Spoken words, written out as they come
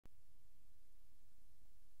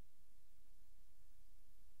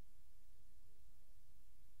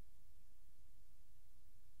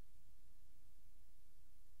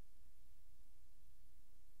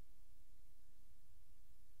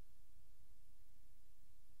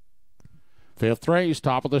Fifth race,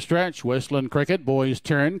 top of the stretch, Whistling Cricket, Boys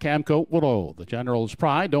Turn, Camco Willow. The General's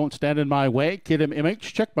Pride, Don't Stand in My Way, Kid Him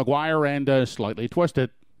Image, Chick McGuire, and Slightly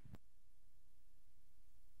Twisted.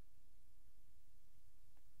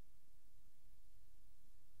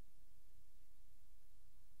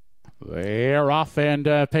 They're off and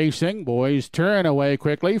pacing. Boys Turn away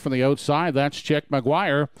quickly from the outside. That's Chick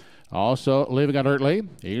McGuire. Also leaving it early.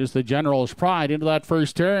 Here's the General's Pride into that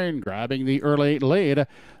first turn, grabbing the early lead.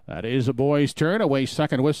 That is a Boys Turn. Away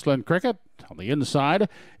second, Whistling Cricket. On the inside,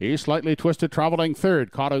 he's Slightly Twisted, traveling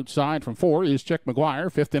third. Caught outside from 4 is Chick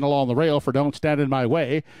McGuire. Fifth in along the rail for Don't Stand in My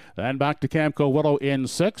Way. Then back to Camco Willow in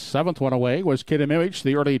 6. Seventh one away was Kid Him Image,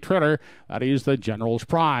 the early trailer. That is the General's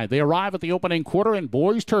Pride. They arrive at the opening quarter, and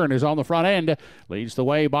Boys Turn is on the front end. Leads the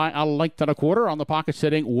way by a length and a quarter. On the pocket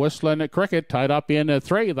sitting Whistling Cricket, tied up in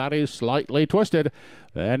 3. That is Slightly Twisted.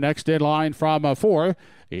 Then next in line from 4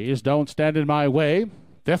 is Don't Stand in My Way.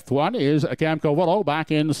 Fifth one is Camco Willow,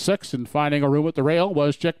 back in 6, and finding a room at the rail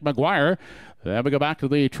was Chick McGuire. Then we go back to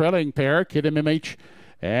the trailing pair, Kid Him Image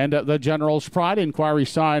and the General's Pride. Inquiry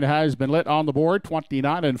sign has been lit on the board.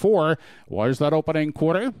 29-4 was that opening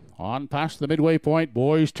quarter. On past the midway point,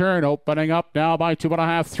 Boys Turn opening up now by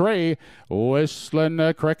 2.5, 3.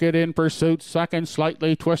 Whistling Cricket in pursuit. Second,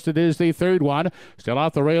 Slightly Twisted is the third one. Still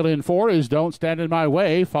out the rail in 4 is Don't Stand in My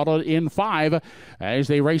Way, followed in 5 as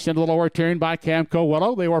they race into the lower turn by Camco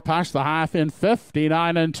Willow. They were past the half in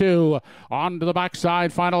 59-2. On to the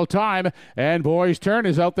backside final time, and Boys Turn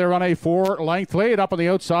is out there on a 4-length lead. Up on the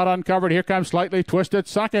outside uncovered, here comes Slightly Twisted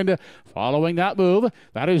second. Following that move,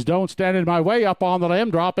 that is Don't Stand in My Way up on the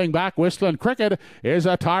limb, dropping back. Whistling Cricket is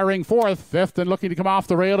a tiring 4th. 5th and looking to come off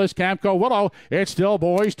the rail is Camco Willow. It's still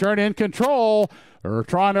Boys Turn in control.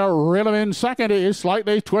 Trying to reel him in second is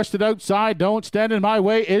Slightly Twisted outside. Don't Stand in My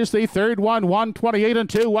Way is the third one.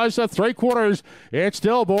 128-2 was the 3/4. It's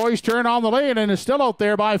still Boys Turn on the lane and is still out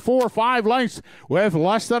there by 4 or 5 lengths with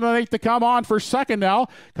less than an 8 to come on for second now.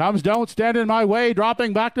 Comes Don't Stand in My Way,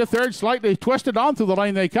 dropping back to third. Slightly Twisted on through the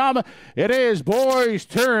lane they come. It is Boys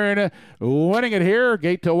Turn winning it here.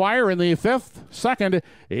 Gate to wire in the 5th. Second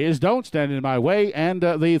is Don't Stand in My Way, and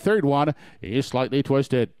the third one is Slightly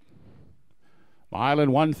Twisted. Mile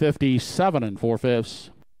in 157 4/5.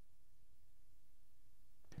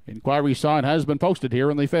 Inquiry sign has been posted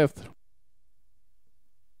here in the 5th.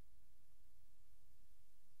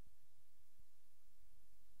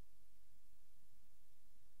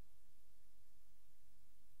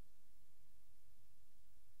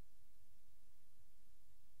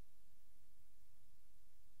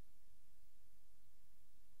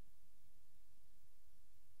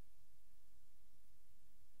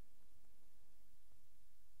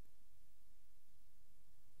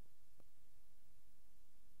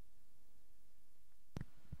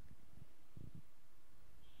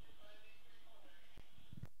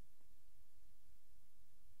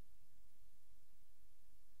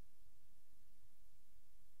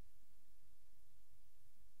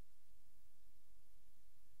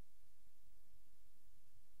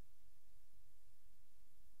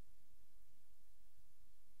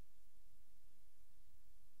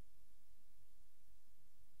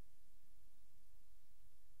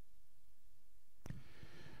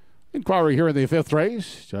 Inquiry here in the 5th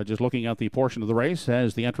race. Judges looking at the portion of the race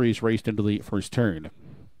as the entries raced into the first turn.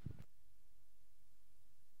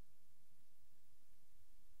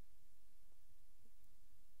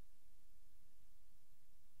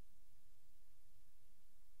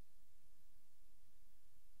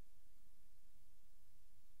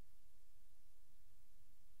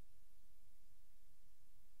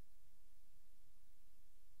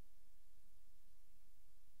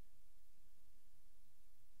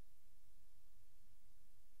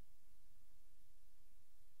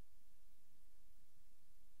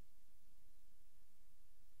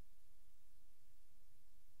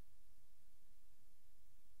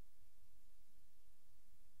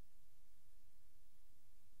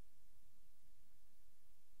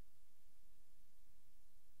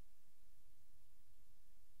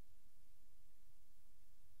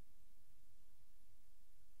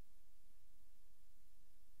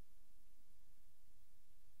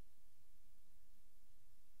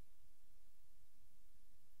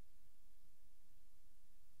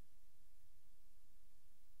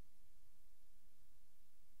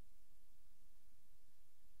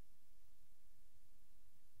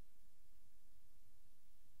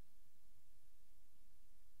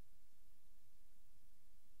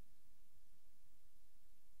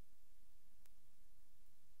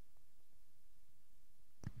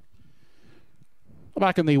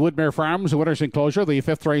 Back in the Woodmere Farms Winners Enclosure, the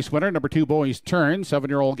 5th race winner, number 2 Boys Turn,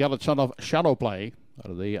 7-year-old Gallant son of Shadow Play.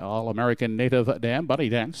 out of the All-American Native Dam, Buddy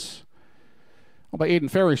Dents. By Aidan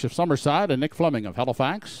Farish of Summerside and Nick Fleming of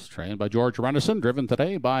Halifax. Trained by George Renison, driven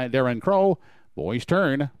today by Darren Crow. Boys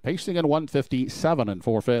turn, pacing in 157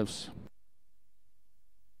 4/5.